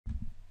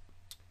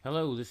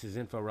Hello, this is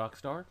Info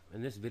Rockstar.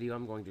 In this video,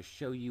 I'm going to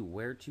show you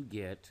where to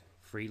get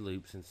free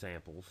loops and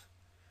samples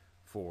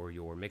for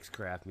your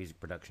Mixcraft music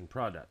production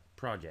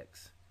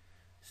projects.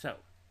 So,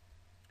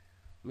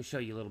 let me show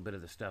you a little bit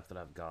of the stuff that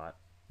I've got.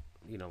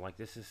 Like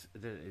this is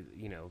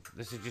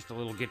this is just a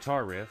little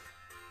guitar riff.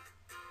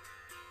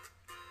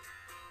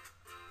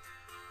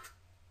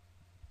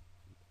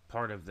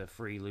 Part of the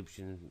free loops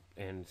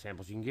and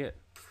samples you can get.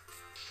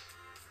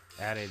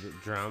 Added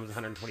drums,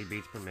 120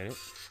 beats per minute.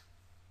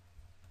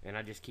 And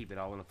I just keep it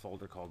all in a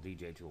folder called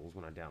DJ Tools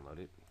when I download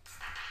it.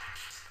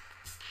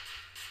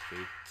 See?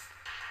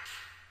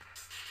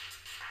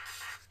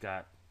 It's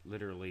got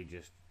literally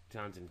just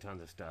tons and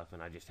tons of stuff,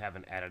 and I just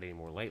haven't added any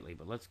more lately.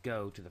 But let's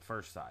go to the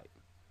first site.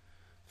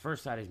 The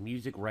first site is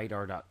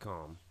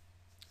musicradar.com.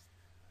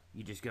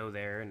 You just go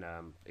there, and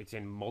it's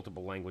in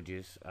multiple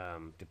languages,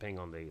 depending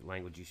on the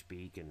language you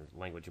speak and the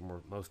language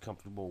you're most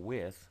comfortable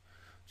with.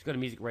 Just go to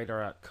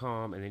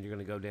musicradar.com, and then you're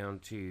going to go down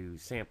to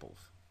samples.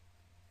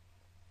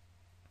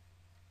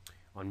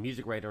 On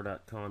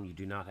musicradar.com, you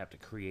do not have to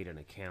create an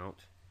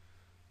account.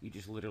 You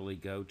just literally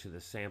go to the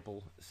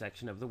sample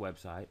section of the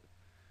website,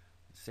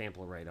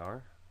 Sample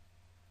Radar,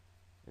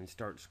 and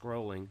start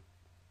scrolling.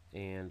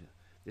 And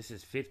this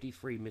is 50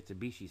 free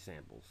Mitsubishi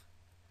samples.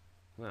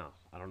 Well,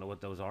 I don't know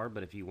what those are,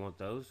 but if you want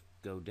those,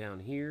 go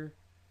down here.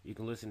 You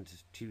can listen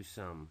to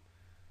some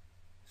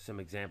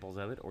examples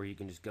of it, or you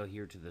can just go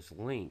here to this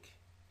link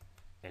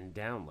and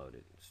download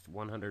it. It's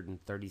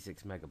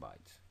 136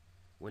 megabytes.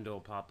 Window will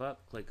pop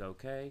up, click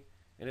OK,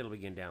 and it'll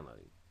begin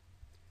downloading.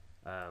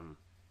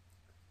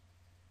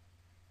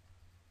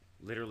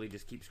 Literally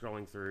just keep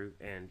scrolling through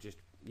and just,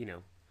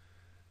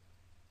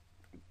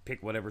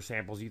 pick whatever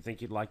samples you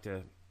think you'd like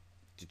to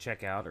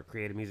check out or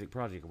create a music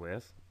project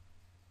with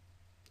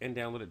and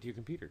download it to your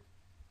computer.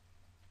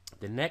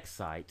 The next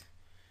site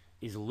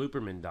is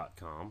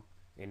looperman.com,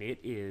 and it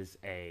is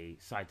a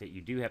site that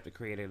you do have to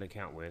create an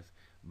account with,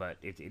 but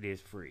it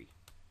is free.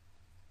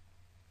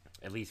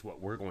 At least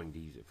what we're going to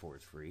use it for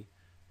is free.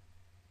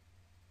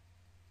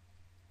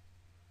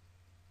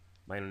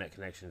 My internet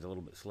connection is a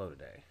little bit slow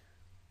today.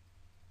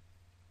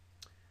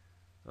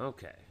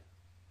 Okay.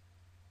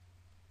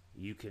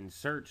 You can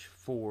search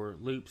for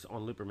loops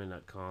on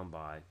looperman.com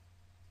by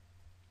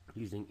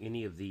using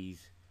any of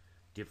these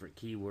different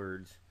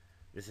keywords.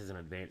 This is an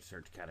advanced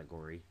search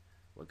category.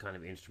 What kind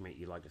of instrument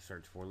you'd like to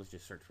search for. Let's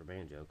just search for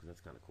banjo because that's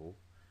kind of cool.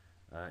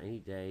 Any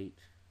date.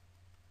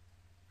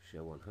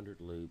 Show 100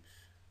 loops.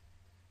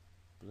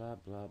 Blah,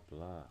 blah,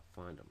 blah.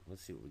 Find them.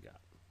 Let's see what we got.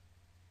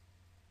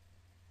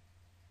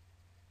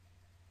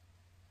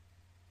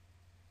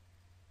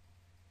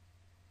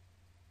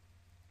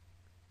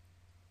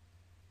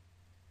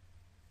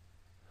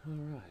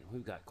 Alright,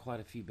 we've got quite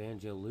a few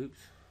banjo loops.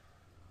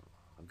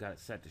 I've got it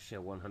set to show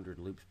 100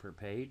 loops per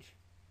page.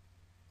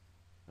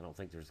 I don't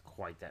think there's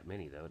quite that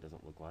many, though. It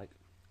doesn't look like.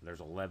 There's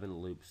 11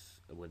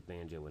 loops with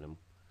banjo in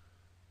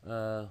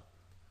them.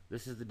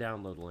 This is the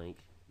download link.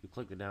 You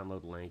click the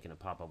download link and a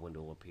pop-up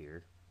window will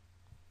appear.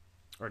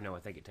 Or no,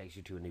 I think it takes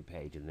you to a new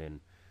page, and then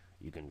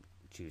you can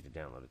choose to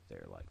download it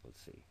there. Like,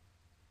 let's see.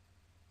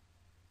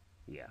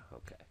 Yeah,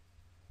 okay.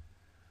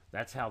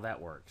 That's how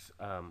that works.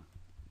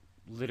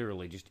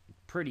 Literally, just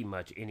pretty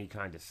much any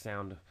kind of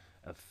sound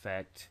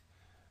effect,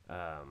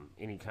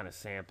 any kind of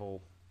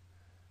sample,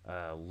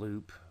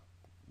 loop,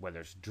 whether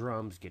it's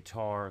drums,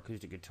 guitar,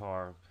 acoustic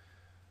guitar,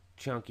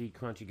 chunky,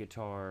 crunchy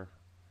guitar,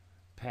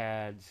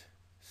 pads,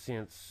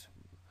 synths,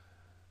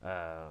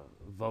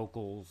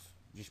 vocals,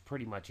 just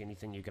pretty much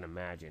anything you can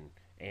imagine.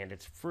 And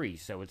it's free,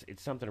 so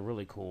it's something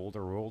really cool.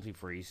 They're royalty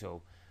free,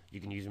 so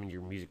you can use them in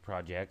your music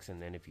projects,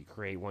 and then if you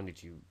create one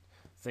that you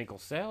think will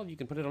sell, you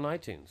can put it on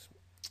iTunes.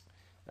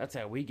 That's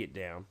how we get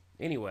down.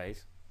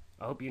 Anyways,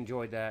 I hope you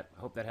enjoyed that. I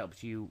hope that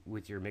helps you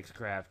with your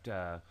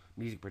Mixcraft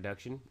music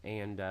production.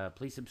 And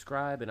please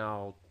subscribe, and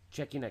I'll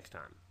check you next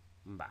time.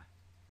 Bye.